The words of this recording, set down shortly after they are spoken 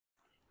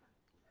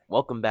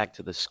Welcome back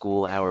to the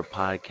School Hour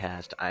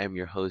podcast. I am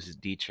your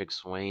host, Dietrich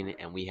Swain,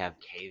 and we have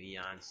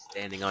Kavion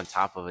standing on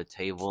top of a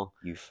table.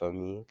 You feel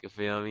me? You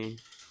feel me?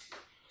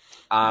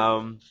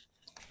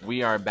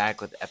 We are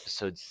back with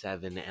episode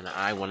 7, and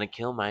I want to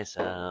kill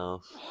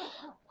myself.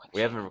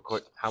 We haven't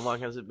recorded. How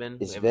long has it been?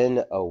 It's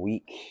been a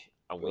week.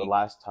 A The week.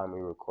 last time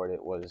we recorded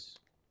was,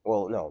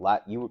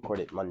 you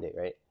recorded Monday,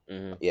 right?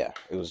 Mm-hmm. Yeah,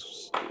 it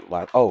was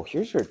like, oh,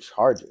 here's your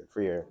charger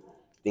for your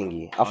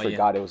thingy. I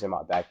forgot it was in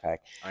my backpack.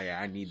 Oh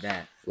yeah, I need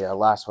that. Yeah,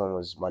 last one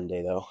was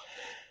Monday though.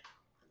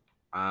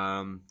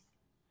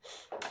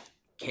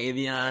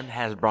 Kavion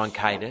has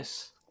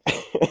bronchitis.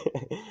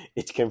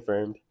 It's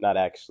confirmed, not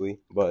actually,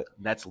 but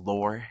That's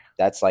lore.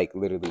 that's like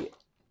literally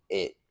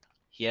it.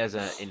 He has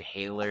an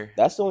inhaler.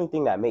 That's the only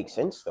thing that makes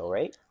sense though,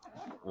 right?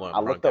 What,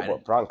 I looked up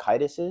what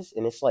bronchitis is,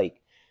 and it's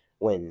like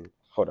when.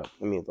 Hold up,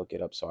 let me look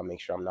it up so I make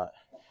sure I'm not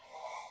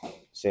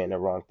saying the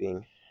wrong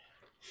thing.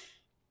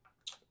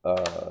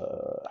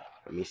 Let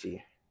me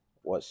see.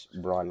 What's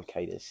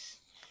bronchitis?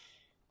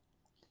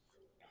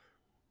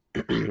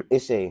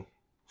 It's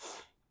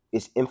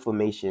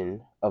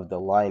inflammation of the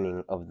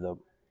lining of the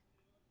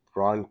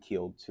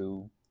bronchial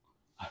tube.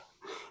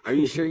 Are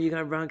you sure you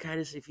got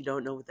bronchitis if you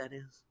don't know what that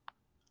is?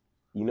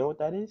 You know what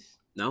that is?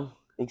 No?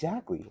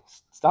 Exactly.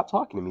 Stop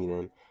talking to me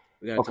then.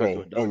 We gotta talk to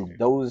a doctor. And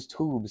those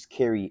tubes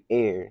carry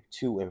air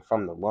to and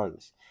from the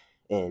lungs.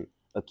 And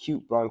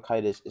acute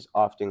bronchitis is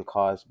often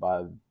caused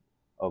by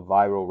a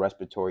viral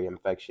respiratory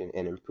infection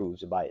and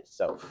improves by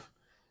itself.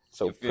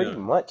 So pretty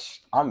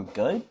much I'm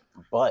good,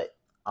 but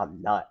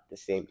I'm not at the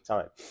same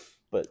time.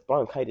 But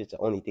bronchitis is the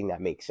only thing that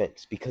makes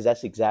sense because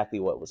that's exactly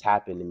what was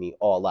happening to me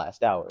all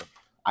last hour.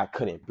 I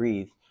couldn't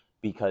breathe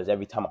because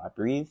every time I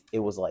breathed, it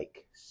was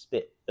like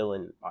spit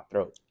filling my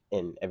throat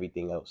and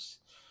everything else.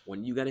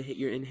 When you gotta hit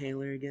your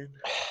inhaler again?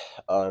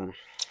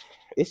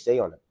 It say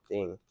on the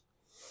thing.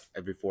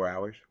 Every 4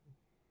 hours?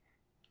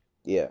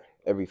 Yeah,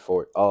 every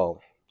 4.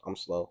 Oh, I'm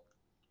slow.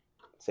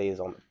 It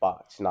says on the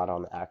box, not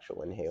on the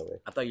actual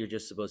inhaler. I thought you were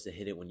just supposed to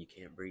hit it when you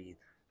can't breathe.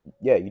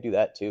 Yeah, you do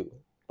that too.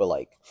 But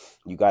like,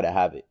 you gotta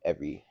have it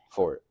every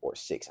 4 or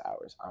 6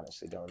 hours.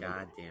 Honestly, don't know.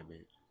 God damn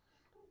it.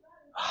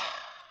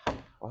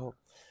 Well,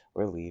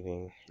 we're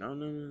leaving. No.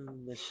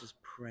 Let's just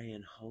pray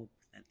and hope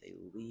that they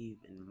leave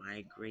and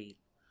migrate.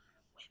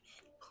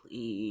 Women,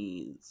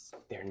 please.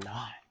 They're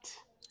not.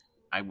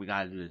 We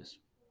gotta do this.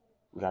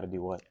 We gotta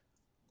do what?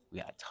 We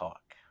gotta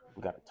talk.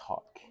 We gotta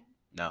talk.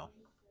 No.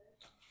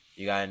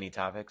 You got any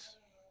topics?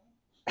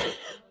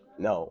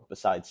 No,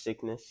 besides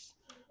sickness,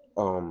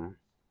 and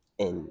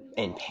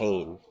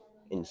pain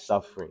and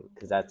suffering,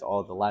 because that's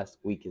all the last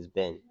week has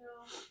been.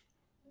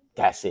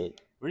 That's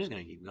it. We're just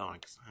gonna keep going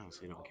because I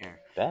honestly don't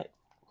care. Bet.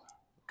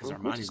 Because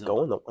We'll just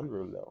go in the one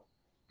room though.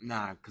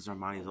 Nah, because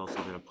Armani's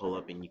also gonna pull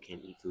up and you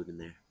can't eat food in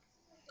there.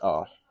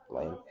 Oh,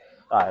 lame.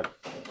 Alright.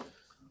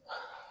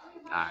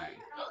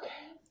 Okay.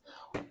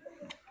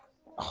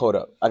 Hold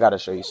up. I gotta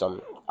show you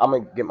something. I'm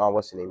gonna get my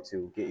what's the name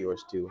too. Get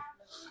yours too.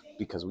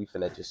 Because we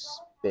finna just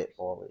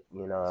spitball it.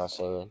 You know what I'm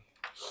saying?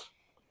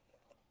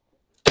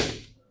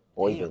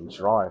 Boy, been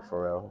drawing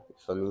for real.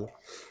 For me.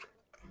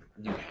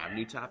 Do you have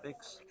new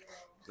topics?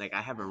 Like,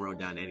 I haven't wrote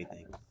down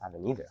anything. I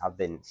haven't either. I've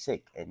been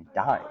sick and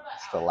dying.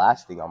 It's the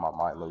last thing on my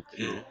mind, low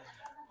key.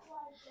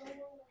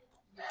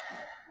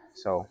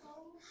 So,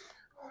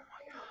 oh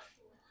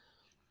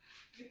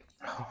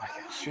my god.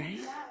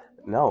 Straight?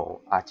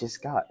 No, I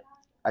just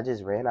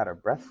ran out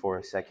of breath for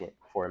a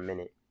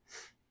minute.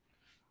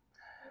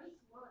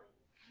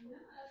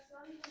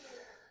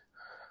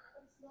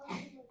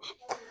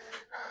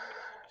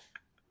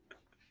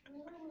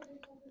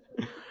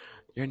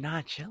 You're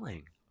not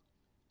chilling.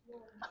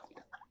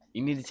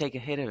 You need to take a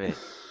hit of it.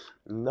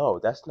 No,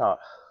 that's not.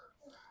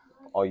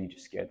 Oh, you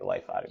just scared the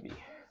life out of me.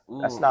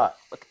 Ooh, that's not.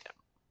 Look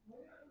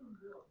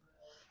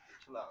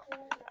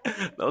at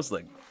them. Those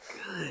look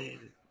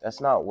good.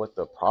 That's not what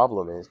the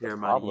problem is. Here, The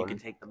Armani, problem. you can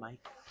take the mic.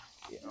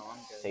 Yeah.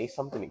 Say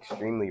something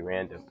extremely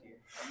random.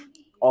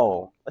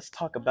 Oh, let's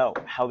talk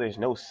about how there's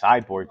no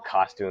cyborg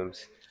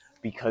costumes.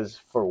 Because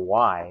for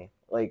why?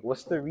 Like,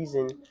 what's the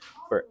reason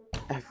for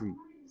every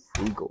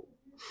single?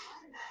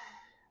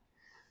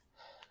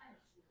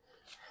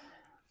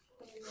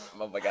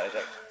 Oh my god,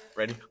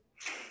 ready?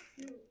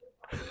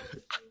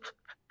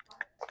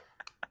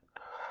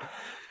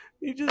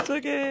 You just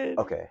took it.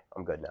 Okay,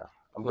 I'm good now.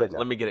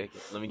 Let me get it.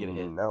 Let me get a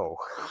hit. No,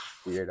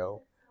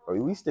 weirdo. Or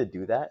we used to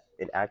do that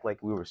and act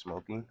like we were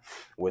smoking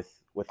with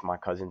my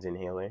cousin's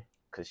inhaler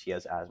because she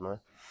has asthma.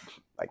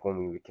 Like when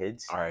we were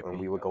kids, R.I.P. and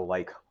we would go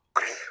like,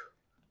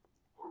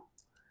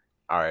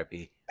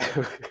 R.I.P.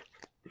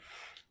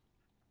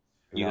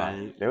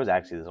 There was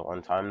actually this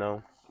one time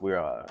though. We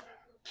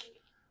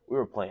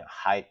were playing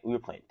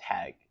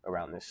tag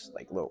around this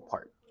like little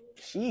park.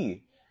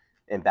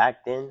 And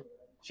back then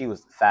she was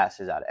the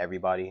fastest out of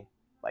everybody.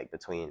 Like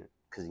between,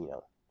 because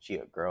she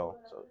a girl,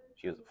 so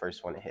she was the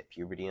first one to hit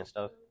puberty and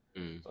stuff.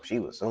 So she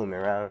was zooming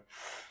around.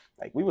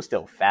 Like we were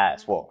still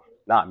fast. Well,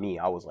 not me.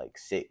 I was like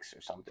 6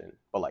 or something.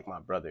 But like my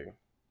brother,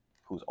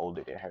 who's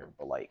older than her.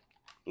 But like,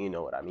 you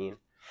know what I mean.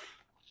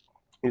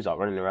 He was out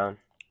running around.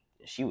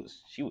 She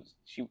was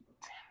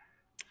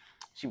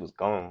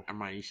gone.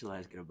 I'm right. You should let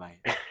us get a bite.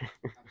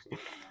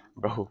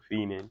 Bro,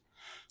 fiending.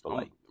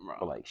 But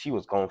bro. like she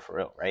was going for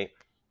real, right?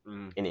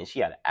 Mm. And then she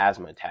had an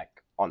asthma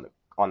attack on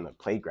the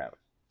playground.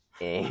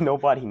 And ain't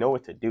nobody know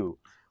what to do.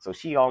 So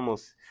she for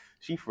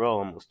real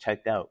almost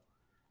checked out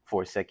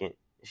for a second.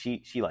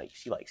 She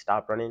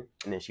stopped running,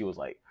 and then she was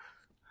like,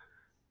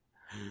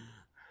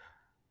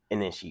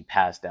 and then she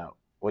passed out.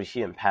 Well, she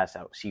didn't pass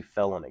out. She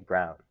fell on the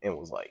ground and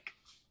was like,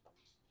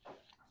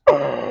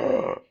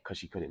 because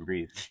she couldn't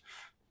breathe.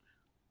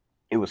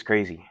 It was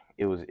crazy.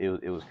 It was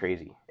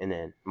crazy. And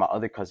then my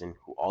other cousin,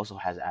 who also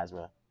has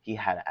asthma, he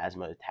had an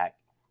asthma attack,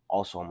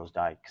 also almost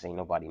died because ain't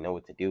nobody know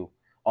what to do.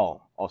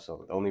 Oh,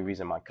 also, the only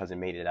reason my cousin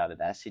made it out of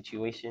that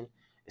situation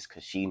is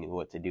because she knew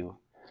what to do.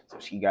 So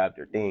she grabbed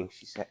her thing.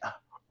 She said,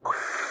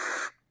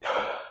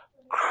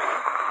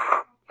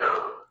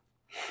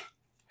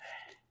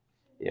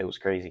 it was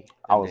crazy.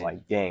 I was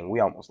like, dang, we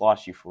almost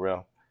lost you for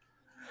real.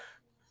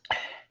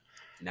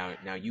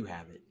 Now you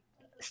have it.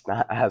 It's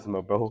not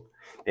asthma, bro.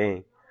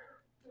 Dang.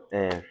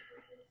 And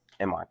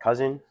my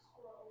cousin,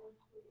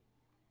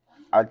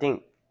 I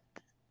think,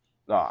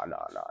 no. I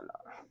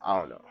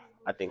don't know.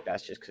 I think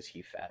that's just because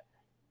he fat.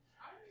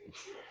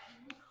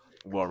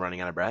 Well,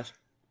 running out of breath?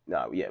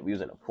 No, yeah, we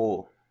was in a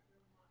pool.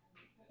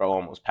 Bro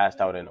almost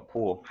passed out in a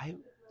pool.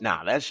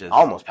 Nah, that's just... I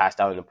almost passed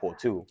out in the pool,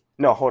 too.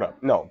 No, hold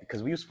up. No,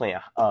 because we was playing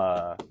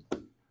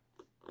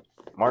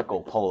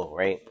Marco Polo,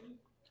 right?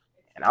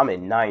 And I'm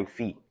in 9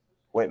 feet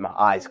with my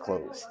eyes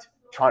closed,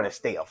 trying to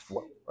stay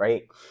afloat,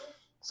 right?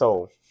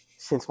 So,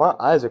 since my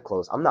eyes are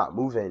closed, I'm not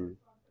moving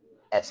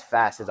as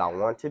fast as I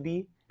want to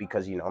be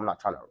because, you know, I'm not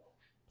trying to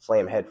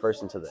slam head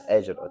first into the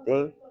edge of the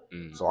thing.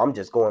 Mm. So I'm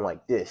just going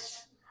like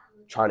this,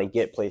 trying to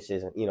get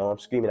places. And, you know, I'm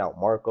screaming out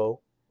Marco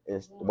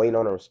and waiting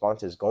on the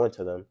responses going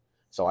to them.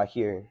 So I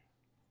hear,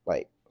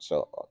 like,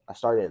 so I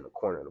started in the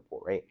corner of the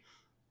pool, right?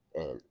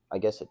 And I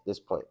guess at this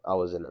point, I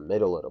was in the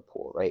middle of the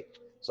pool, right?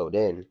 So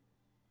then,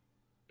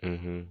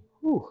 mm-hmm.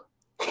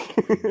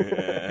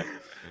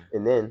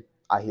 And then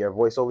I hear a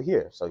voice over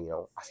here. So, you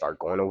know, I start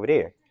going over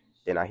there.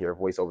 Then I hear a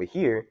voice over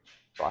here.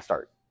 So I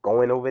start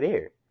going over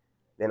there.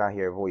 Then I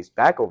hear a voice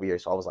back over here.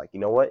 So I was like, you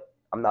know what?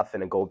 I'm not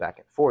finna go back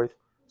and forth.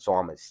 So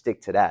I'm gonna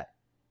stick to that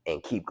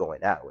and keep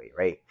going that way,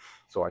 right?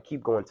 So I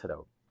keep going to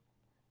the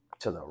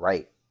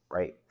right,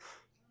 right?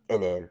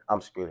 And then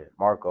I'm screaming at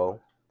Marco.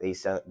 They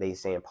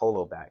saying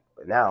Polo back.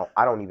 But now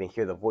I don't even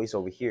hear the voice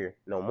over here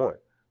no more.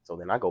 So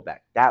then I go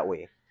back that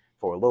way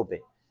for a little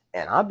bit.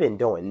 And I've been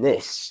doing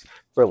this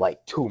for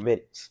like 2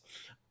 minutes.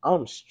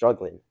 I'm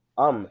struggling.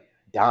 I'm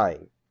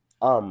dying.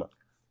 I'm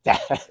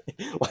fat.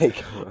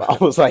 Like I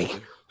was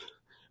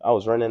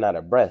running out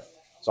of breath.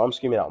 So I'm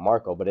screaming out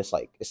Marco, but it's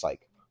not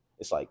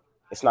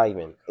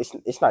even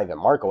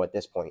Marco at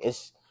this point.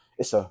 It's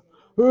a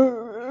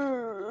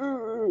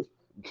You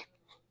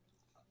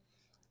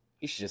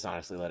should just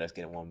honestly let us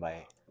get one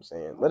bite. I'm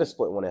saying, let us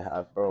split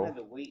 1.5, bro. I had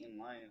to wait in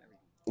line and everything.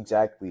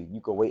 Exactly.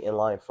 You could wait in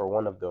line for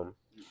one of them.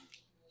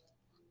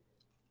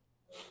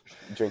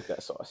 Drink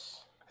that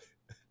sauce.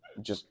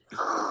 Just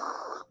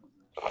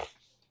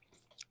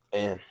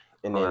and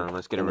Hold on,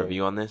 let's get a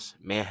review on this.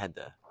 Man had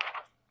the...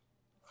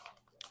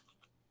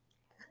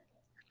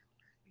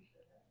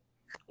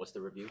 What's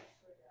the review?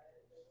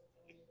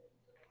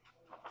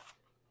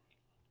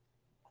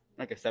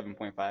 Like a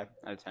 7.5 out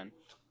of 10.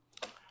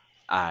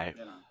 Alright.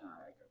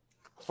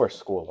 For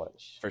school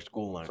lunch. For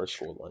school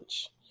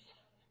lunch.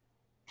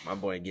 My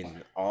boy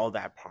getting all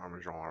that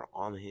Parmesan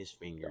on his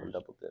fingers. Don't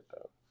double dip,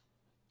 bro.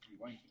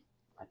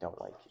 I don't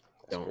like it.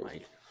 Don't crazy.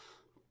 Like it.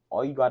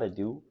 All you gotta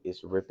do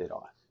is rip it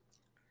off.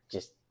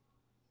 Just.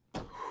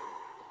 You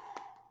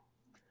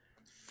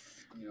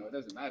know, it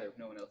doesn't matter if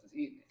no one else is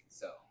eating it,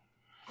 so.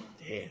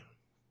 Damn.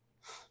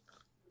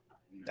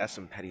 That's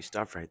some petty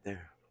stuff right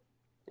there.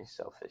 You're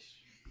selfish.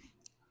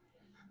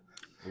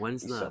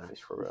 When's You're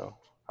selfish for real.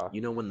 Huh?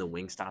 You know when the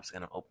Wingstop's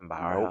gonna open by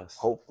our house?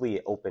 Hopefully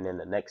it open in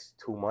the next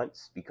 2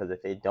 months, because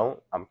if it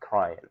don't, I'm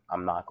crying.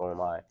 I'm not gonna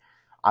lie.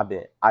 I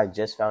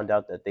just found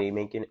out that they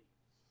making it.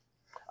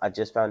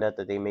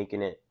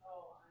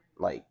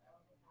 Like,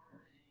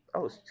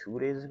 that was 2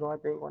 days ago, I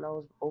think, when I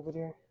was over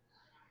there.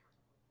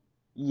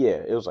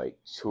 Yeah, it was like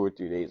 2 or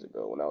 3 days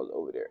ago when I was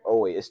over there. Oh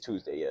wait, it's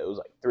Tuesday. Yeah, it was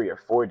like 3 or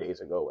 4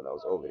 days ago when I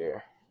was over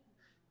there.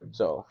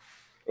 So,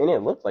 and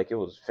it looked like it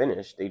was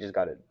finished. They just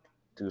gotta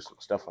do some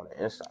stuff on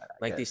the inside.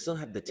 I guess. They still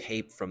have the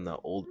tape from the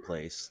old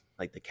place,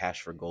 like the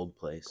Cash for Gold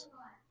place.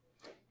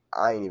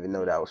 I didn't even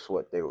know that was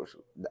what they was.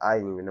 I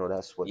didn't even know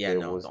that's what they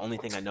was. The only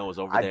thing I know is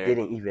over there. I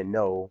didn't even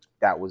know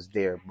that was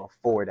there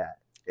before that.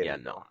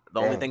 The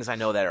only things I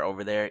know that are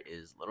over there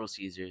is Little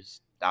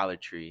Caesars, Dollar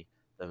Tree,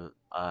 the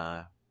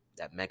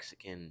that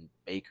Mexican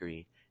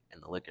bakery,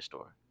 and the liquor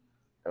store.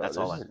 That's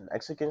all. There's a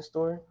Mexican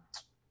store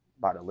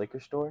by the liquor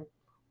store.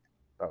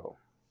 Bro,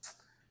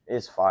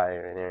 it's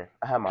fire in there.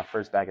 I had my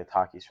first bag of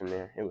Takis from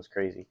there. It was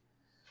crazy.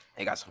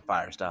 They got some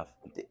fire stuff.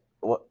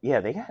 Well, yeah,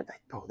 they had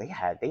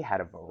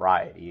a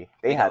variety.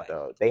 They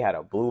had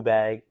a blue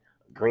bag,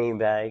 green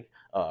bag,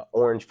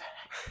 orange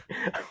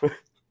bag.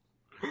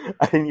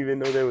 I didn't even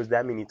know there was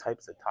that many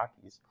types of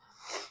Takis.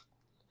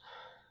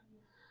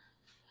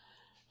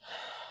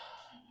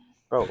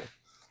 Bro,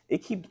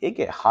 it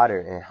get hotter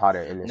and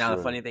hotter in this Now, the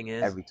room funny thing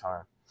is, every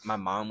time. my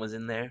mom was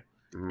in there,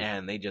 Mhm.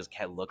 and they just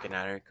kept looking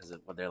at her because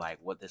they're like,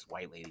 "What this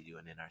white lady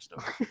doing in our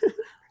store?"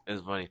 It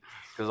was funny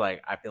because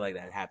like I feel like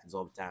that happens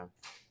all the time.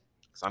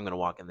 So I'm gonna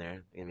walk in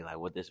there and be like,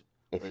 "What this?"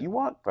 If you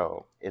walk,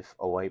 bro, if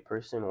a white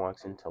person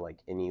walks into like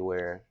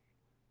anywhere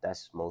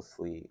that's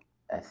mostly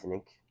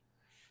ethnic,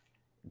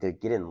 they're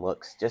getting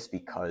looks just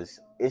because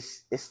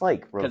it's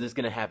like, bro, Because it's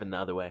gonna happen the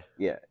other way.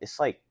 yeah, it's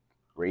like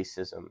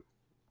racism,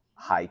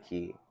 high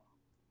key.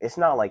 It's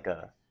not like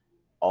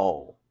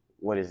oh,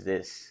 what is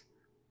this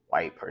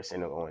white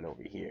person going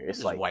over here? It's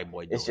This like white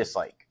boy. it's just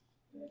like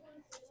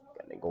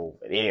gonna go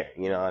over there.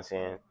 You know what I'm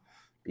saying?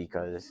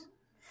 Because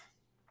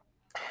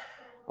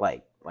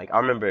like I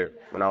remember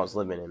when I was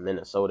living in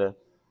Minnesota,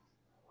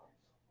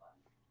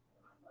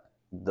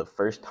 the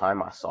first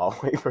time I saw a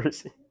white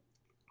person.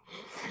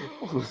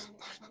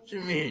 What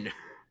you mean?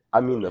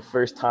 I mean, the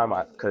first time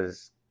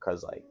cause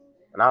like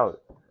when I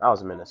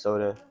was in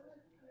Minnesota.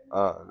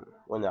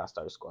 When did I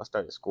start school? I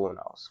started school when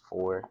I was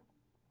 4.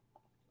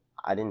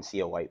 I didn't see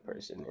a white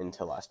person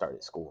until I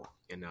started school.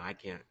 And no, I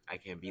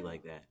can't be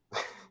like that.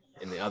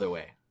 In the other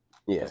way.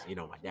 Yeah, You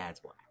know, my dad's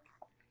black.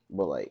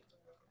 but like,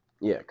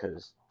 yeah,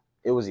 cause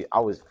it was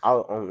I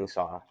only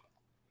saw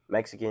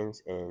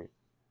Mexicans and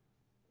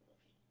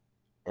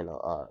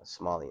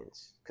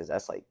Somalians, cause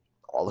that's like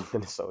all of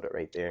Minnesota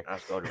right there.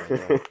 That's good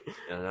right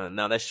there.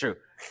 No, that's true.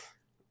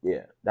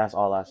 Yeah, that's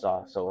all I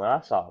saw. So when I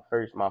saw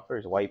my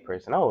first white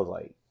person, I was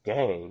like,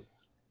 dang.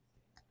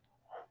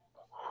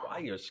 Why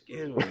your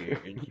skin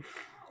weird?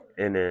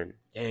 And then,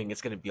 Dang,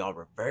 it's gonna be all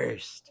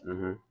reversed.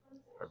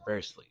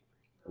 Reversely.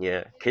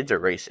 Yeah, kids are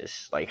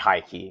racist, like high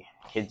key.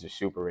 Kids are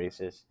super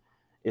racist.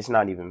 It's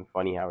not even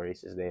funny how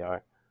racist they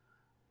are.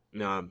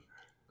 No,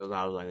 because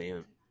I was like,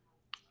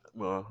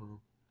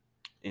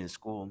 in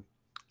school,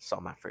 saw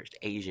my first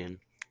Asian.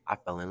 I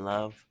fell in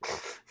love.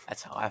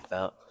 That's how I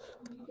felt.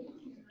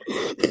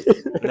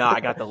 No, I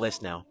got the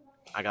list now.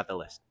 I got the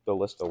list. The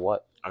list of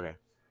what? Okay.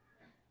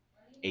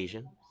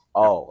 Asian.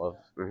 Oh,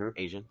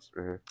 Asians.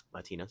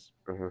 Latinas.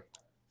 Mm-hmm.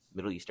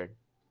 Middle Eastern.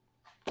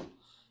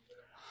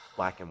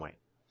 Black and white.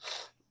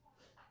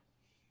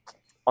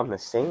 On the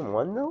same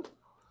one though?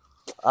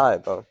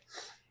 Alright, bro.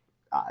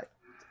 Alright.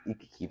 You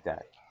can keep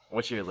that.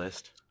 What's your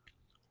list?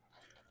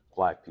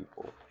 Black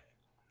people.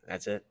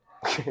 That's it?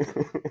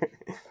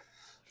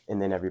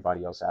 And then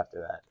everybody else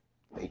after that.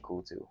 They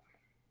cool too.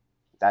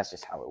 That's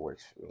just how it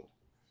works for me.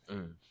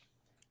 Mm.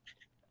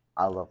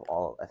 I love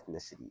all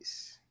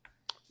ethnicities.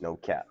 No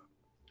cap.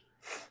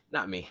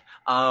 Not me.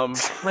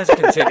 Let's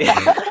continue.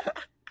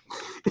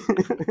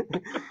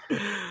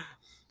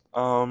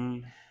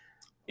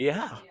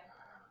 Yeah.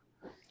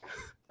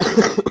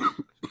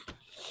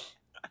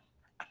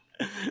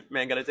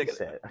 Man, gotta take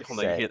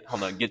it.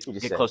 Hold on. Get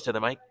close to the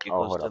mic. Get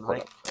close to the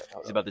mic.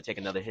 He's about to take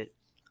another hit.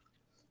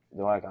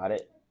 No, I got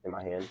it in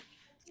my hand.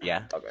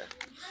 Yeah. Okay.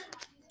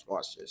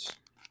 Watch this.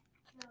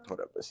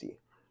 Hold up. Let's see.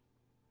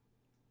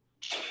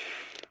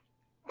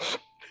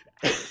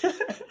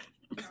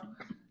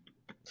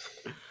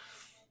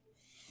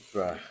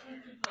 Bruh.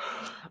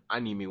 I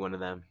need me one of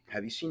them.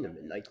 Have you seen the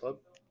Midnight Club?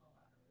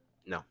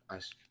 No.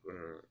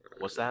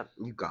 What's that?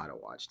 You gotta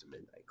watch the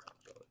Midnight Club,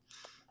 bro.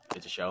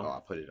 It's a show? Oh, I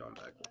put it on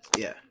backwards.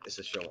 Yeah, it's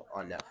a show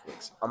on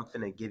Netflix. I'm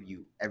finna give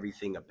you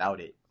everything about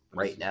it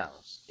right now.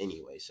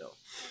 Anyway,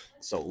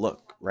 so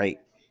look, right?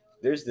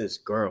 There's this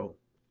girl.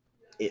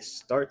 It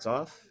starts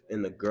off,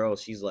 and the girl,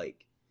 she's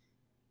like,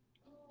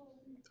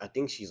 I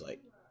think she's like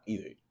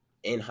either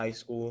in high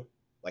school,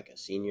 like a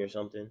senior or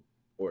something,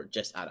 or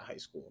just out of high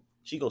school.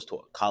 She goes to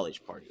a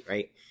college party,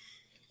 right?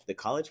 The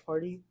college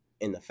party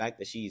and the fact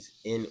that she's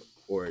in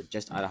or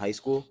just out of high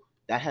school,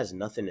 that has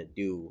nothing to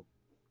do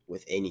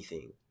with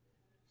anything.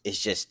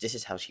 It's just, this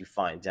is how she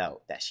finds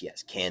out that she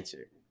has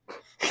cancer.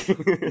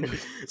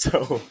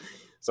 so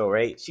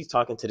right, she's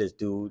talking to this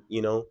dude,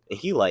 you know, and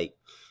he like,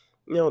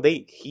 you know,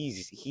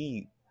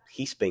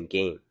 he spin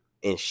game,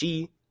 and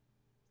she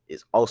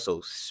is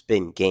also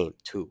spin game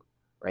too,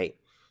 right?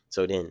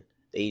 So then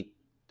they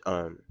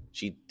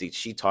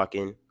she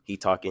talking, he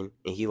talking,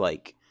 and he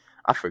like,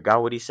 I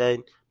forgot what he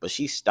said, but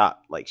she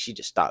stopped, like she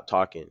just stopped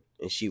talking,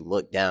 and she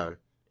looked down.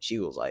 She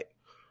was like,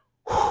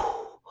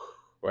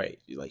 right,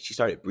 like she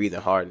started breathing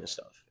hard and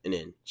stuff, and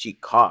then she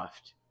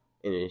coughed,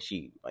 and then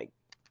she like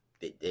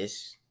did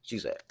this.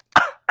 She's like,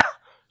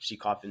 she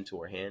coughed into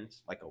her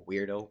hands like a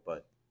weirdo,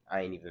 but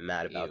I ain't even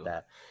mad about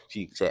that.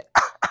 She said,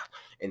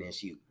 and then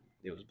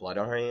there was blood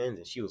on her hands,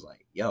 and she was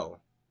like, "Yo,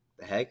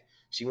 the heck?"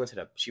 She ran to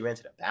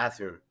the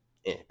bathroom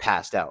and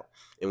passed out.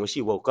 And when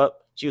she woke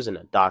up, she was in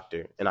a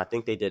doctor, and I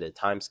think they did a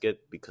time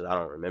skip because I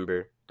don't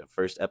remember the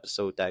first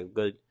episode that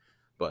good,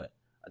 but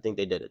I think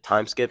they did a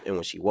time skip. And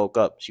when she woke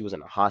up, she was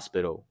in a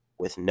hospital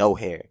with no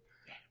hair,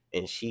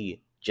 and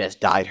she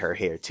just dyed her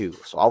hair too.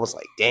 So I was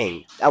like,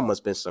 dang, that must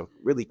have been some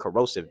really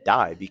corrosive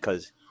dye,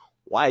 because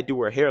why do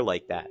her hair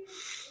like that?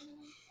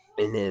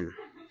 And then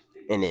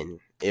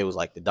it was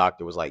like the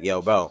doctor was like,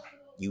 yo, bro,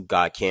 you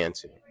got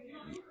cancer.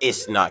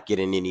 It's not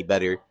getting any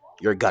better.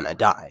 You're gonna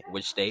die.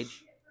 Which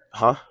stage?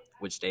 Huh?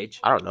 Which stage?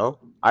 I don't know.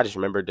 I just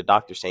remember the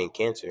doctor saying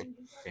cancer.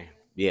 Damn.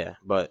 Yeah,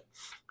 but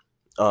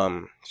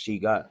she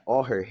got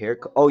all her hair.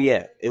 Oh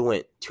yeah, it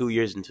went 2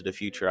 years into the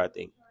future, I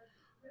think.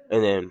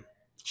 And then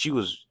she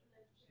was.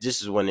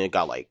 This is when it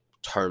got like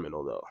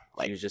terminal though.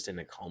 Like She was just in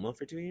a coma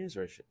for 2 years,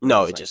 or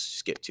no, was it like- just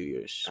skipped 2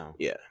 years. Oh.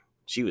 Yeah,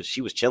 she was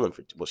chilling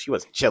for. Well, she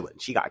wasn't chilling.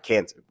 She got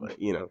cancer,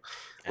 but you know,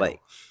 like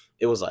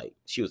it was like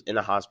she was in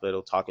the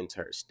hospital talking to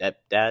her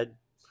stepdad,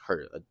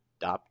 her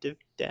adoptive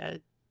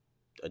dad.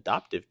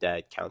 Adoptive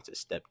dad counts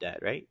as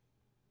stepdad, right?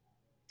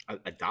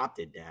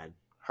 adopted dad.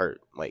 Her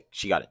like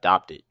she got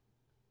adopted.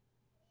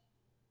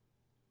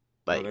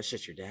 No, Like that's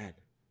just your dad.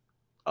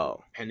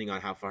 oh, Depending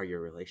on how far your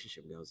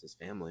relationship goes, his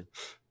family.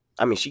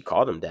 I mean she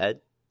called him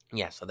dad.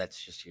 Yeah, so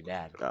that's just your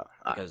dad. Oh,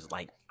 Because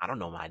like I don't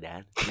know my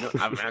dad. You know,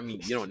 I mean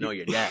you don't know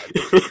your dad.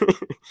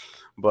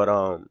 But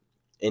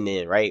and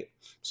then right,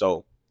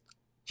 so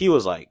he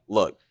was like,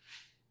 "Look,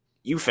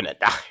 you finna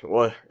die."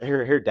 Well,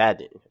 her dad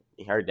didn't.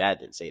 Her dad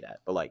didn't say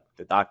that, but like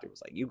the doctor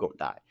was like, "You gonna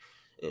die,"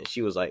 and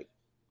she was like,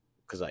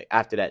 "Cause like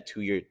after that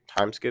 2 year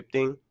time skip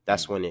thing,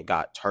 that's when it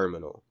got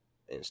terminal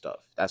and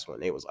stuff. That's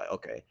when they was like,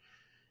 okay,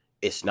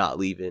 it's not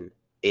leaving,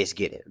 it's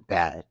getting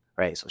bad,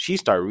 right?" So she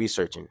started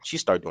researching. She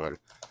started doing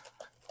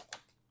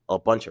a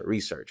bunch of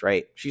research,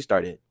 right? She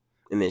started,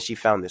 and then she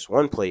found this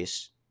one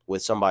place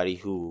with somebody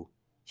who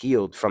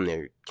healed from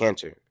their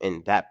cancer,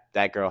 and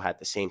that girl had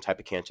the same type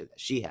of cancer that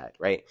she had,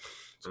 right?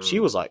 So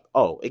she was like,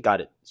 "Oh, it got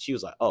it." She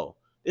was like, "Oh,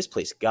 this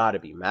place gotta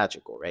be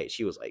magical," right?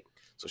 She was like,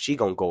 so she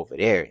gonna go over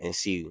there and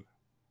see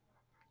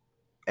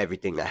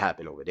everything that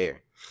happened over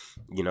there,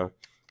 you know?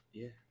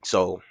 Yeah.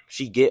 So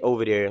she get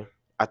over there.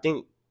 I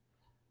think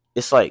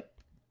it's like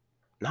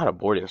not a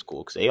boarding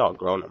school because they all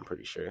grown, I'm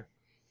pretty sure.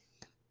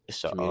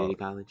 It's a Community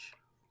college?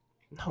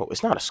 no,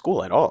 it's not a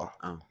school at all.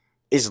 Oh.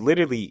 It's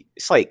literally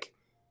it's like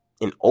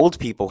an old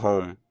people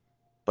home,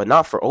 but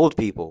not for old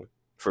people,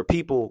 for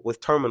people with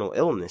terminal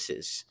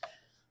illnesses.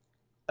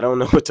 I don't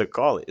know what to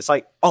call it. It's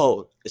like,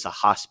 oh, it's a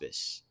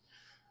hospice.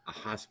 A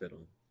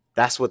hospital.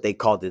 That's what they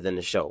called it in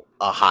the show,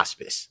 a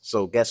hospice.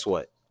 So guess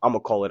what? I'm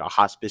gonna call it a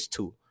hospice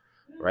too,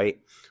 right?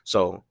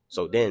 So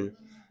then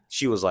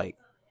she was like,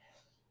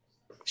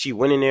 she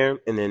went in there,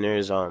 and then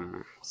there's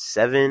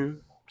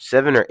seven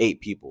or eight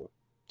people.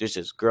 There's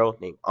this girl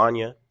named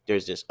Anya.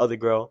 There's this other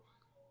girl.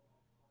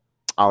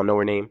 I don't know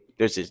her name.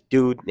 There's this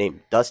dude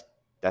named Dust.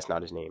 That's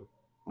not his name.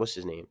 What's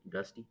his name?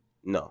 Dusty?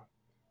 No.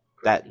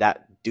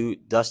 That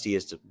dude Dusty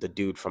is the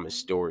dude from his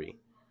story.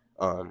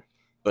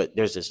 But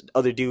there's this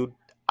other dude,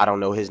 I don't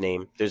know his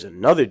name. There's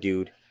another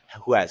dude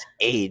who has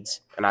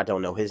AIDS, and I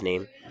don't know his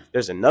name.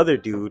 There's another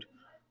dude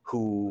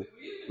who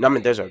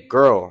there's a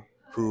girl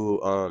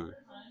who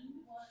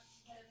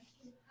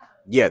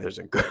yeah, there's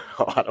a girl.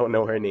 I don't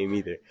know her name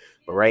either.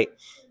 But right?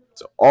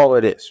 So all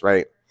of this,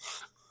 right?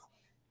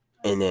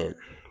 And then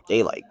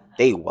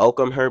they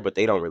welcome her, but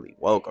they don't really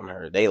welcome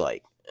her. They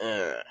like,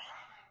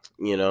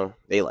 you know,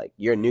 they like,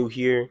 you're new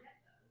here.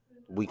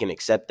 We can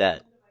accept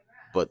that.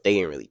 But they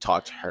didn't really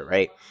talk to her,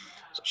 right?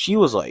 So she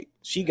was like,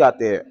 she got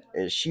there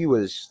and she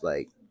was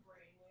like,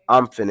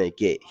 I'm finna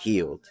get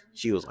healed.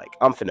 She was like,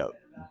 I'm finna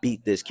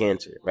beat this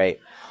cancer, right?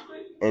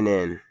 And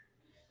then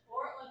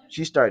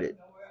she started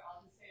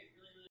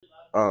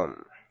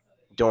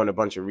doing a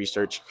bunch of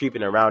research,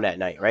 creeping around at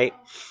night, right?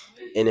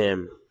 And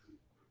then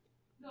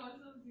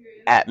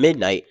at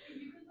midnight,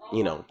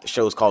 you know, the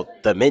show's called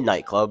The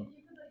Midnight Club.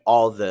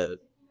 All the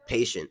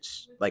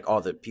patients, like all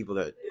the people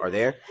that are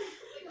there,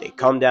 they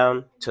come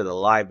down to the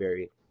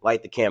library,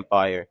 light the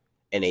campfire,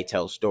 and they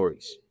tell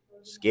stories,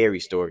 scary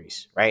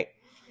stories, right?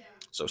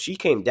 So she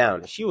came down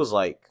and she was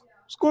like,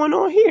 "What's going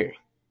on here?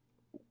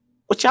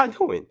 What y'all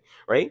doing?"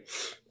 Right?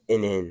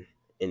 And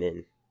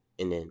then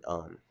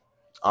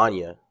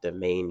Anya, the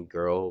main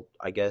girl,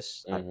 I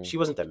guess. She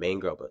wasn't the main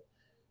girl, but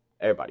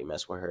everybody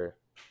messed with her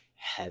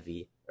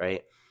heavy,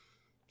 right?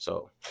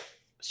 So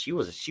she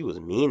was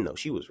mean though.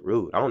 She was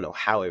rude. I don't know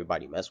how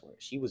everybody messed with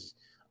her.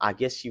 I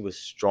guess she was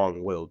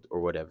strong-willed or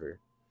whatever.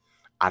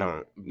 I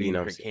don't, you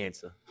know, her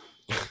cancer.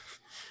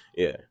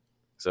 yeah.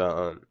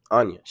 So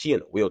Anya, she in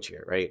a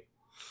wheelchair, right?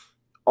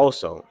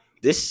 Also,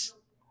 this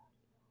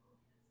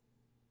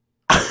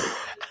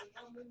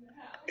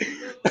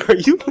are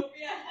you?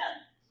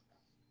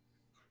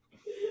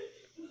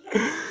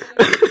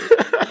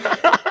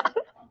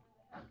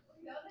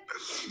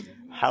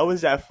 How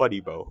is that funny,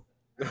 bro?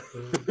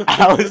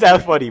 How is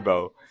that funny,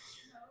 bro?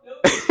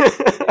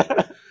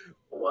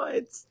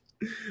 What?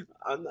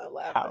 I'm not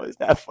laughing. How is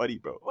that funny,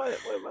 bro? What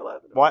am I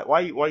laughing at?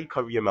 Why you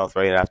cover your mouth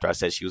right after I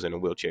said she was in a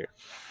wheelchair?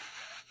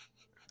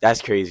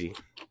 That's crazy.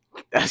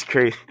 That's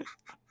crazy.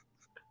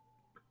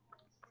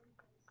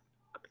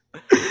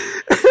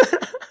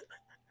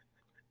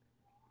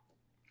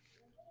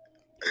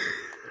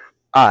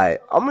 Alright,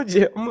 I'm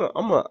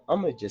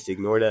gonna just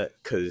ignore that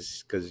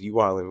because you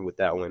wilding with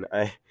that one.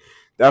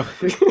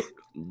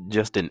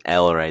 Just an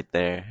L right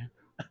there.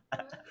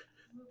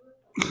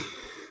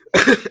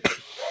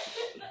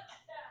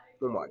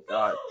 Oh my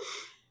god.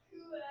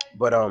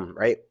 But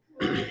right.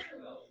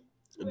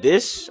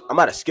 This I'm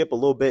about to skip a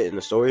little bit in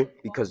the story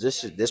because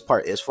this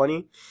part is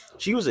funny.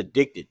 She was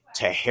addicted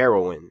to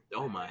heroin.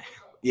 Oh my.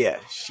 Yeah,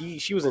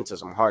 she was into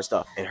some hard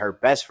stuff, and her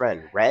best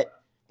friend Rhett,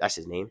 that's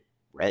his name,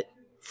 Rhett.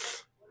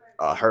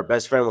 Her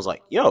best friend was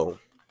like, "Yo,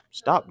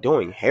 stop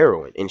doing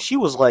heroin," and she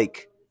was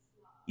like,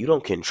 "You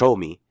don't control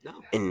me." No.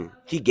 And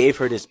he gave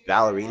her this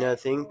ballerina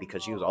thing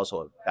because she was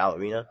also a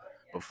ballerina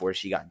before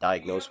she got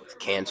diagnosed with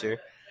cancer.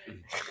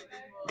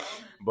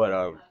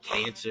 But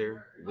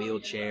Cancer,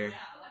 wheelchair,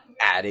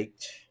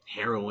 addict,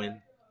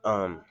 heroin.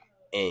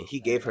 and he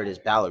gave her this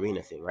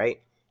ballerina thing,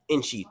 right?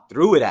 And she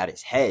threw it at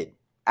his head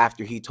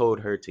after he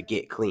told her to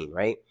get clean,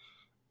 right?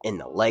 And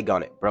the leg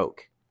on it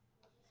broke.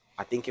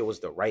 I think it was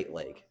the right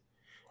leg.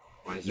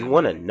 You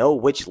want to know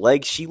which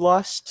leg she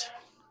lost?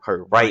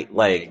 Her right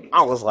leg.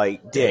 I was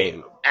like,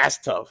 dang, that's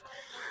tough.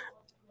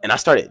 And I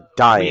started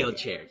dying.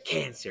 Wheelchair,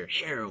 cancer,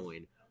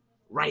 heroin,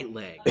 right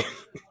leg.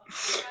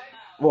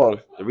 Well,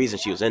 the reason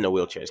she was in the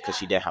wheelchair is because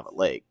she didn't have a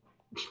leg.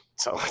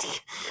 So,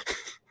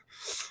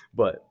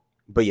 but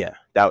yeah,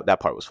 that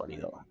part was funny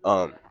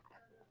though.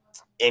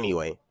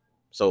 Anyway,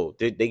 so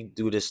they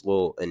do this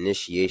little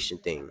initiation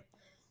thing.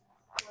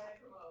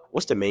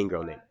 What's the main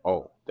girl name?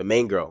 Oh, the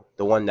main girl,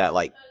 the one that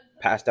like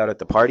passed out at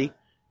the party,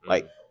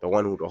 like the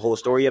one who the whole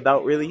story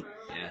about really.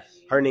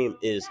 Yes. Her name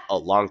is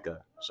Alanka.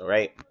 So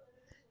right.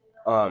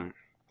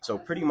 So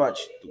pretty much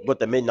what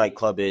the Midnight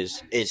Club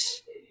is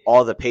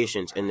all the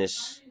patients in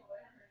this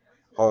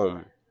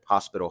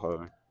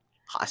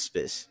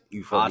hospice.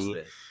 You feel me?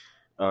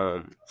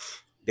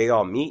 They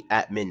all meet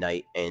at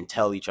midnight and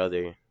tell each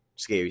other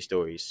scary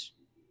stories.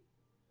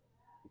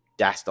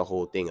 That's the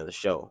whole thing of the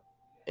show,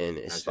 and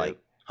it's like,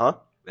 huh?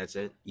 That's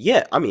it.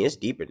 Yeah, I mean it's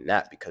deeper than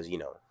that because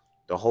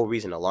the whole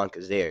reason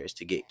Alanka's there is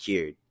to get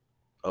cured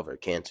of her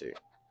cancer,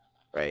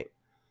 right?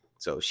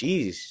 So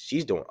she's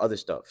doing other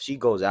stuff. She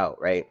goes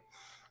out, right?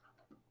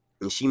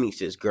 And she meets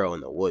this girl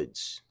in the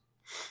woods.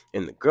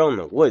 And the girl in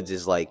the woods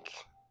is like,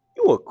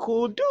 "You a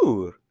cool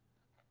dude."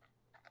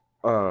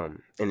 And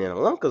then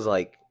Alanka's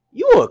like,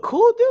 "You a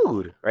cool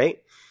dude,"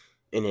 right?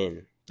 And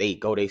then they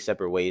go their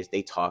separate ways.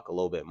 They talk a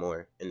little bit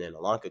more. And then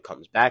Alanka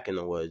comes back in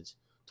the woods,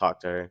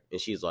 talk to her,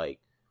 and she's like,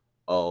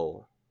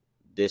 "Oh,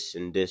 this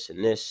and this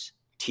and this.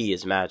 Tea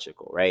is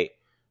magical," right?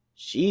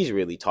 She's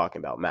really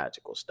talking about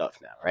magical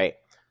stuff now, right?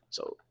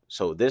 So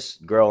this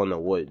girl in the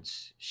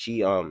woods,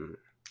 she was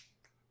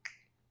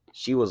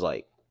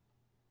like,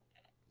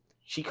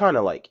 she kind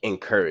of like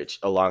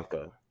encouraged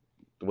Alanka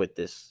with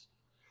this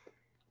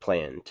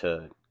plan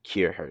to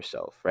cure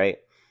herself, right?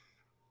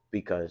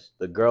 Because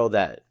the girl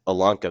that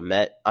Alanka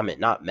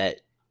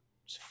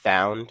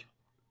found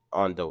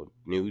on the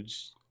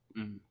nudes.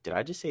 Mm-hmm. Did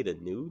I just say the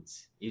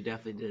nudes? You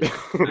definitely did. I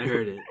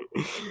heard it.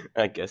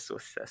 I guess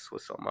that's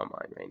what's on my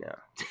mind right now.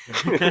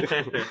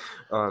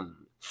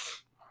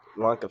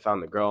 Alanka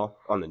found the girl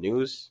on the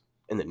news,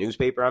 in the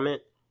newspaper,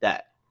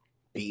 that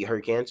beat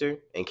her cancer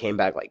and came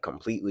back like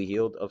completely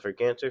healed of her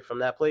cancer from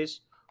that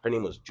place. Her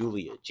name was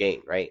Julia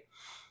Jane, right?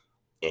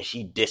 And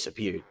she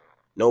disappeared.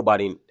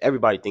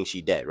 Everybody thinks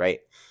she dead,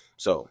 right?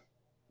 So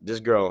this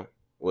girl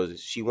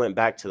she went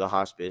back to the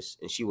hospice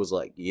and she was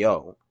like,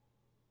 "Yo,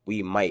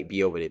 we might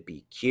be able to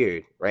be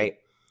cured," right?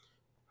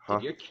 Huh?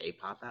 Did your K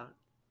pop out?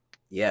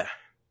 Yeah.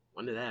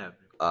 When did that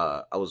happen?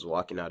 I was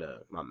walking out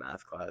of my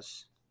math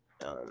class.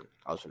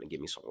 I was going to get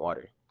me some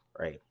water,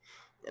 right?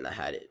 And I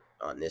had it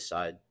on this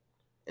side.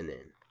 And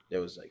then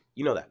there was like,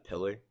 that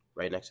pillar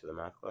right next to the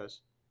math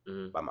class,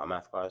 by my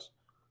math class.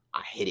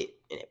 I hit it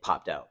and it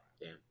popped out.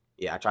 Damn.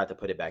 Yeah, I tried to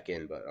put it back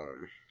in, but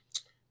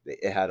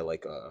it had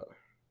like a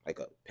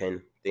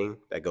pin thing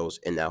that goes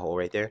in that hole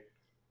right there.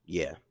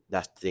 Yeah,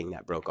 that's the thing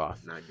that broke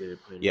off. Not good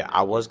at putting. Yeah,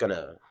 I was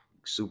gonna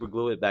super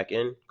glue it back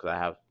in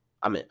because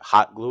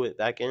hot glue it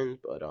back in,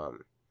 but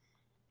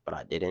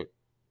I didn't,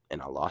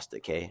 and I lost the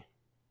K,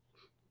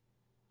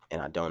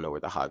 and I don't know where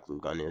the hot glue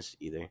gun is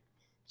either.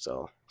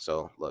 So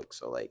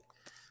like,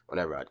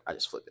 whenever I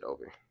just flip it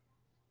over,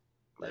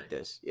 like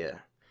this. Yeah,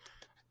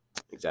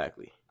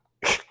 exactly.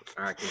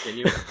 All right,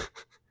 continue.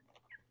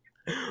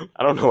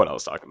 I don't know what I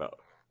was talking about.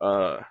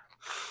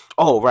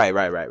 Oh,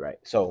 right.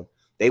 So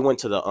they went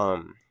to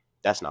the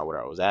that's not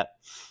where I was at.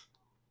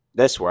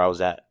 That's where I was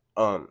at.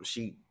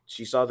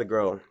 She saw the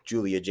girl,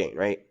 Julia Jane,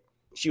 right?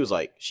 She was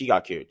like, she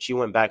got cured. She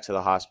went back to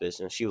the hospice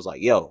and she was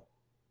like, "Yo,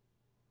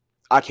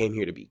 I came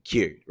here to be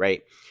cured,"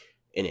 right?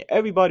 And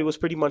everybody was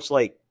pretty much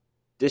like,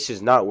 "This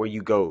is not where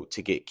you go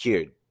to get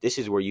cured. This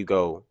is where you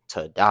go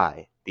to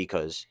die,"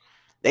 because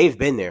they've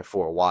been there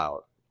for a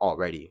while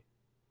already.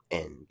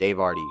 And they've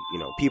already,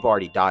 people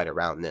already died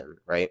around them,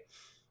 right?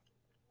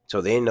 So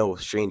they ain't no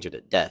stranger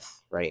to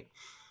death, right?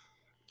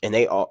 And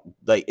they all,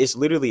 like, it's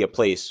literally a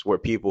place where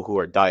people who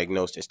are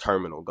diagnosed as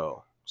terminal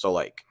go. So,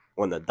 like,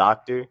 when the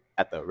doctor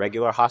at the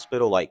regular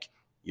hospital, like,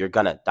 "You're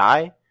gonna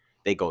die,"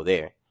 they go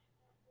there.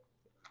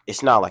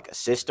 It's not like a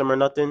system or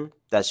nothing.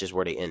 That's just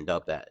where they end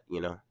up at,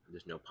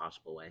 There's no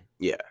possible way.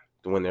 Yeah.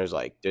 When there's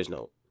like,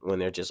 when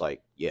they're just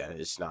like, "Yeah,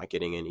 it's not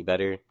getting any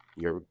better,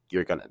 you're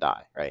gonna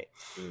die," right?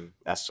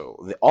 That's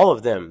all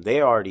of them,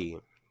 they're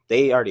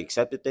they already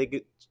accepted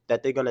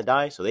that they're gonna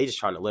die, so they just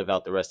trying to live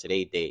out the rest of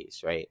their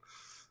days, right?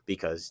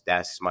 Because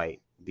that's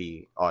might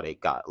be all they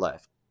got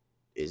left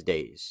is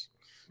days.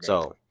 Right.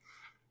 So,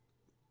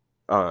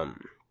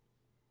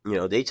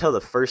 they tell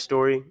the first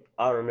story.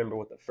 I don't remember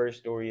what the first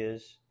story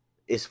is.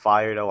 It's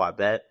fire though, I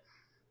bet.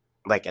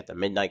 Like at the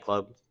Midnight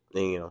Club,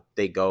 then,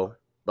 they go.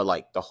 But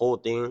like the whole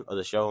thing of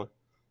the show,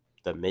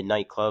 the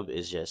Midnight Club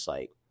is just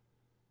like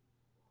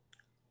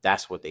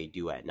that's what they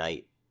do at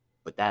night.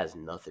 But that has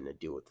nothing to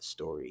do with the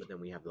story. But then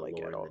we have the like,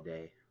 lore in the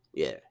day.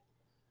 Yeah.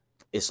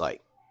 It's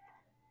like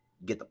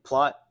get the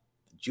plot,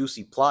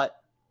 juicy plot,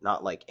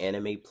 not like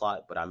anime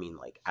plot, but I mean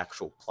like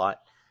actual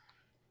plot.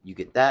 You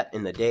get that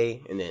in the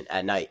day, and then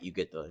at night you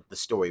get the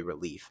story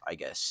relief, I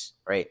guess,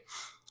 right?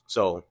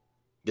 So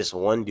this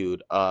one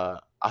dude, I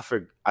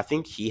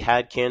think he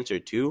had cancer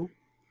too,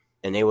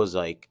 and they was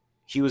like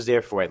he was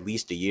there for at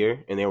least a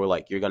year, and they were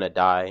like, "You're gonna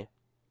die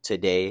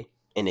today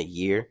in a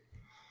year."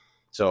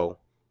 So,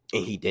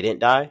 and he didn't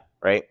die,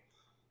 right?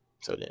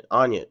 So then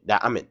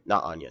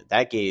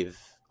that gave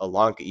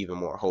Alanka even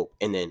more hope,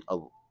 and then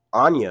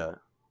Anya.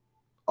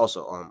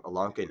 Also,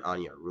 Alanka and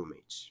Anya are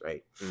roommates,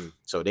 right?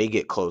 So they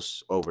get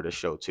close over the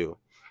show too.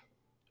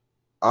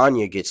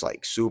 Anya gets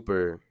like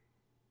super.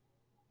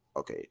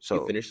 Okay, so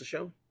you finished the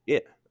show? Yeah,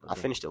 okay. I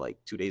finished it like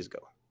 2 days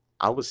ago.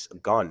 I was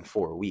gone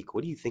for a week.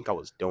 What do you think I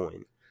was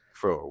doing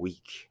for a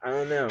week? I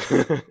don't know.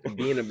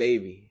 Being a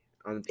baby.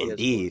 On PS4.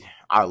 Indeed,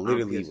 I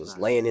literally was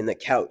laying in the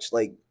couch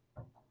like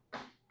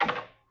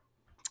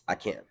I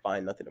can't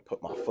find nothing to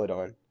put my foot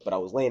on, but I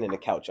was laying in the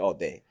couch all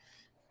day.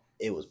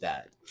 It was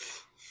bad.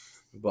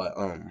 But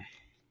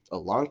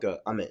Alanka,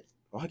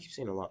 I keep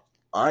saying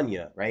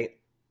Anya, right?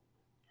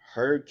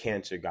 Her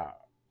cancer got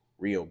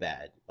real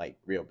bad,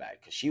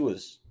 because she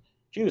was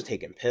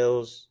taking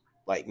pills,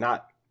 like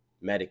not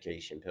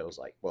medication pills,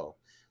 like it was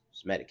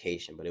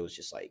medication, but it was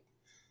just like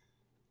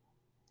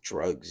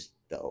drugs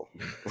though,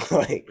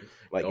 like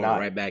not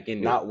right back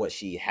into not what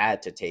she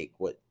had to take,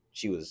 what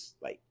she was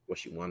like, what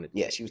she wanted.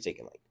 Yeah, she was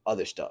taking like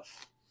other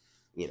stuff,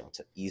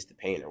 to ease the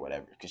pain or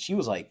whatever, because she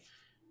was like,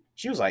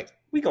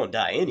 we gonna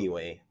die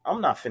anyway.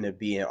 I'm not finna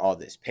be in all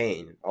this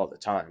pain all the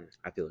time.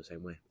 I feel the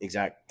same way.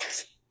 Exactly.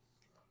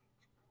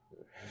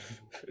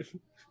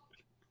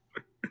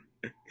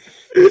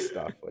 That's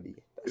not funny.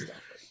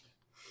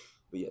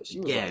 But yeah, she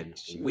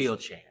was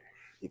wheelchair.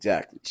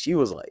 Exactly. She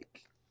was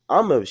like,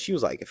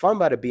 if I'm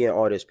about to be in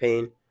all this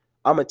pain,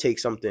 I'm gonna take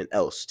something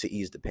else to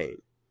ease the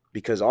pain,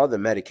 because all the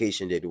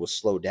medication did was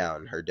slow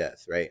down her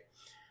death, right?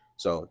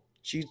 So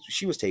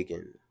she was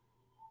taking.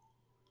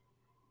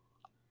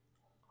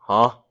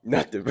 Huh?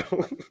 Nothing,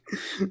 bro.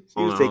 She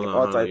was taking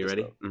all types of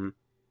ready? stuff. Mm-hmm.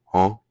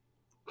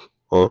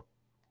 Huh?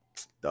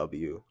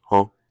 W.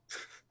 Huh?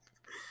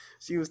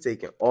 She was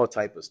taking all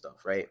type of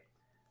stuff, right?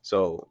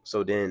 So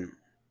then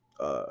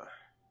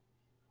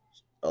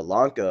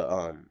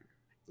Alanka,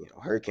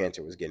 her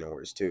cancer was getting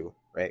worse too,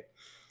 right?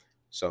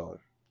 So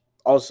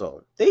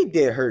also they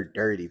did her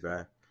dirty,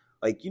 man.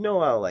 Like,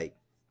 how like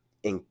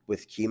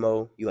with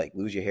chemo you like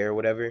lose your hair or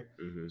whatever.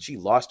 Mm-hmm. She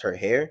lost her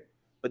hair,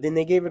 but then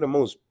they gave her the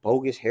most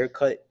bogus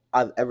haircut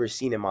I've ever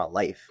seen in my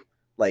life.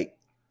 Like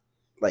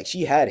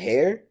she had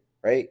hair,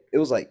 right? It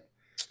was like,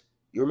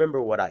 you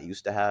remember what I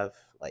used to have,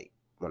 like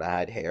when I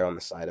had hair on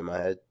the side of my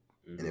head,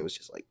 and it was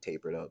just like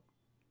tapered up.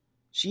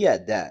 She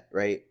had that,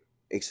 right?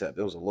 Except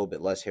it was a little bit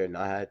less hair than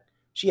I had.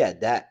 She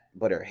had that,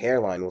 but her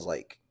hairline was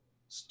like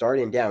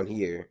starting down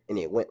here, and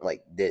it went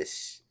like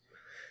this.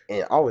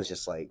 And I was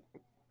just like,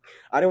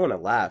 I didn't want to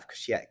laugh because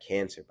she had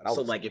cancer, but I was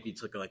so like if you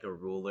took like a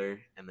ruler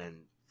and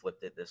then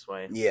flipped it this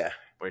way, yeah,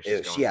 where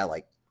she had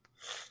like,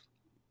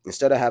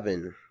 instead of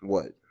having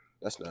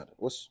what's a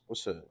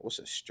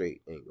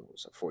straight angle?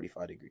 It's a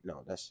 45 degree.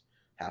 No, that's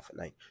half a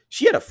 90.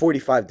 She had a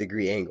 45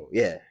 degree angle.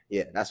 Yeah,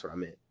 that's what I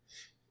meant.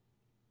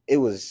 It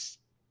was,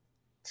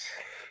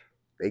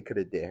 they could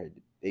have did her.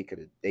 They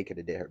could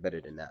have did her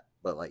better than that.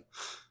 But like,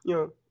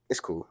 it's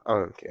cool. I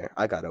don't care.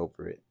 I got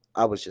over it.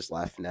 I was just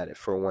laughing at it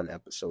for one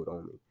episode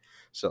only.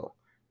 So,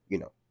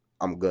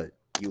 I'm good.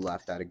 You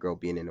laughed at a girl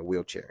being in a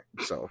wheelchair.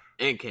 So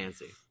and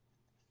cancer.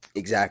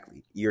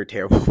 Exactly. You're a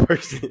terrible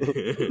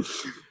person.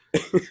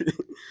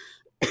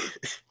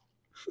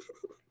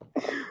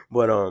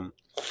 But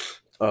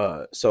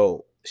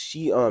so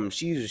she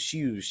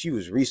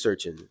was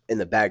researching in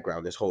the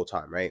background this whole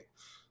time, right?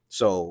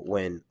 So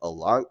when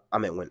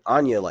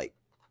Anya, like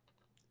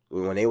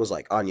when they was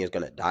like Anya's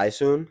gonna die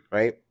soon,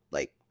 right?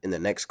 Like in the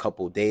next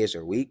couple days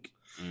or week,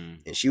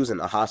 and she was in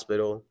the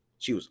hospital.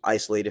 She was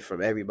isolated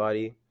from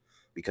everybody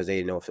because they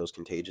didn't know if it was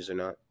contagious or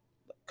not,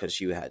 because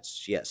she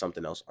had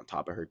something else on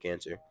top of her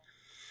cancer.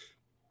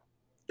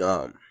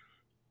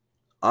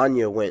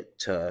 Anya went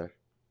to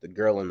the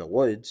girl in the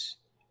woods,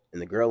 and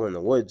the girl in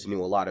the woods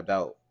knew a lot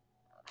about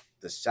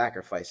the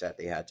sacrifice that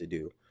they had to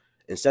do.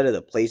 Instead of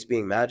the place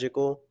being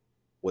magical,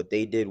 what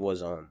they did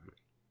was a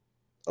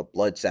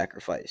blood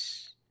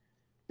sacrifice.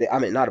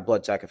 Not a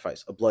blood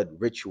sacrifice, a blood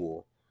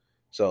ritual.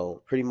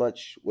 So pretty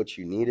much what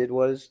you needed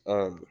was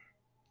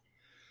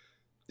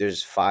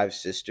there's 5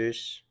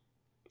 sisters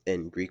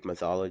in Greek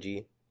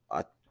mythology.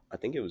 I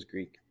think it was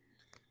Greek.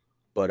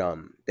 But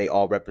they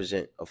all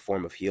represent a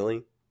form of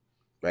healing,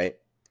 right?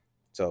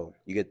 So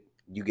you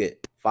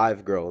get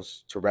 5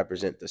 girls to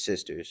represent the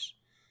sisters,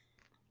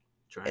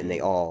 and they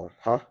all,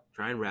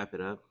 try and wrap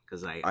it up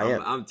because I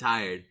am. I'm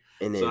tired.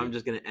 And So then I'm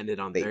just gonna end it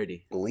on they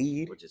 30,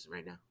 bleed, which is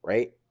right now.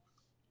 right?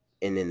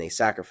 And then they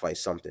sacrifice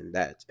something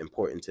that's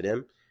important to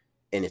them,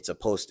 and it's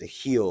supposed to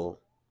heal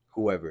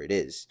whoever it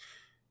is.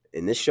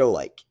 In this show,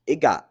 like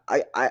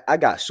I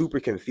got super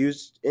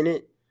confused in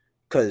it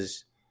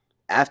because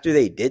after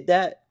they did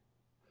that,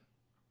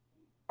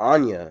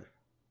 Anya,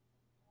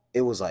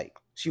 it was like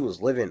she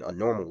was living a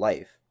normal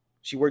life.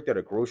 She worked at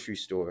a grocery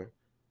store,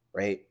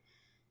 right?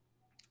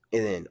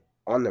 And then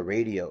on the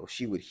radio,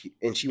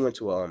 and she went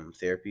to a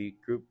therapy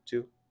group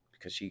too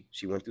because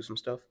she went through some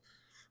stuff,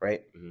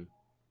 right? Mm-hmm.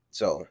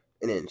 So,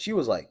 and then she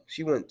was like,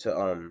 she went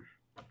to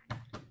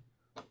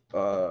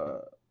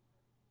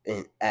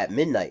and at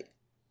midnight,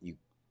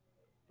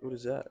 what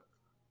is that?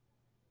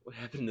 What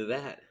happened to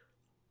that?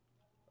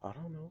 I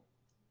don't know.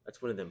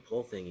 That's one of them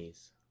pull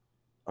thingies.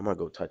 I'm gonna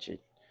go touch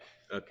it.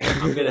 Okay,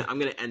 I'm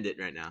gonna end it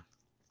right now.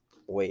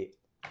 Wait.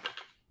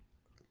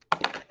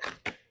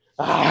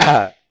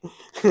 Ah.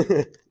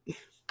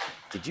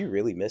 Did you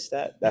really miss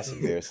that? That's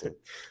embarrassing.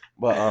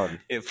 But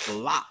it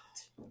flopped.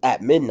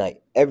 At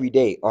midnight every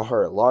day on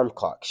her alarm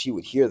clock, she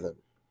would hear them,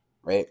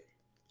 right?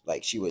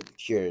 Like she would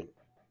hear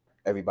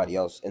everybody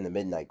else in the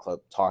midnight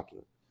club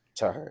talking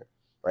to her,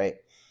 right?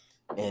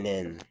 And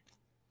then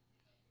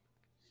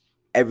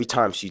every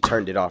time she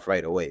turned it off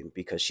right away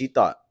because she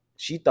thought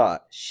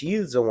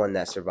she's the one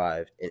that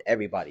survived and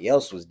everybody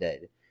else was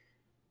dead.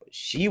 But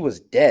she was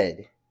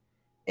dead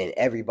and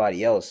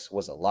everybody else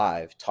was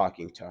alive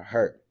talking to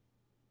her.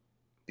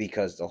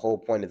 Because the whole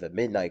point of the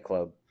Midnight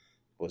Club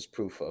was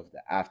proof of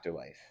the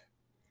afterlife.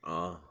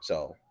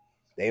 So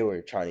they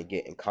were trying to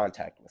get in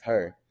contact with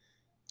her.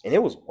 And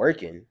it was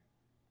working.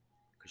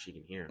 Because she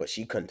can hear. But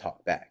she couldn't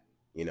talk back,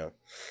 you know?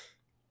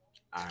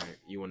 All right.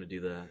 You want to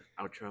do the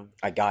outro?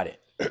 I got it.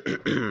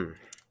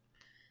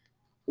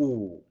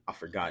 Ooh, I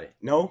forgot it.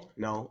 No.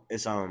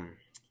 It's, bro,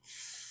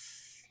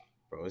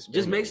 it's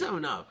just make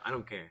something up. I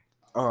don't care.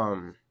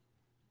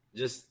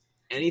 Just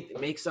anything.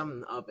 Make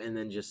something up and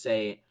then just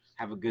say,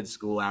 have a good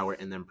school hour,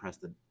 and then press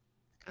the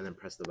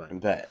button.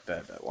 Bet.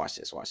 Watch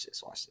this.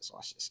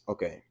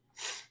 Okay.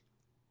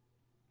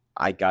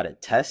 I got a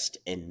test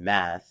in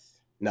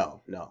math.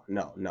 No.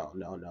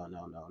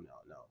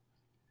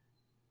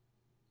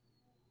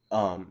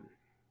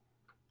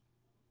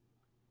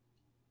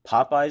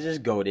 Popeyes is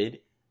goated,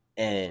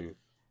 and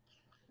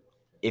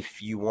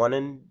if you want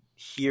to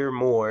hear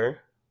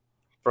more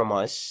from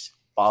us,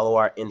 follow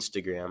our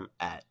Instagram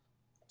at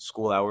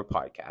School Hour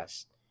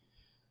Podcast.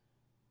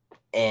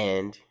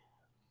 And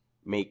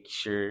make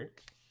sure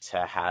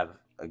to have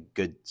a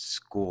good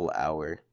school hour.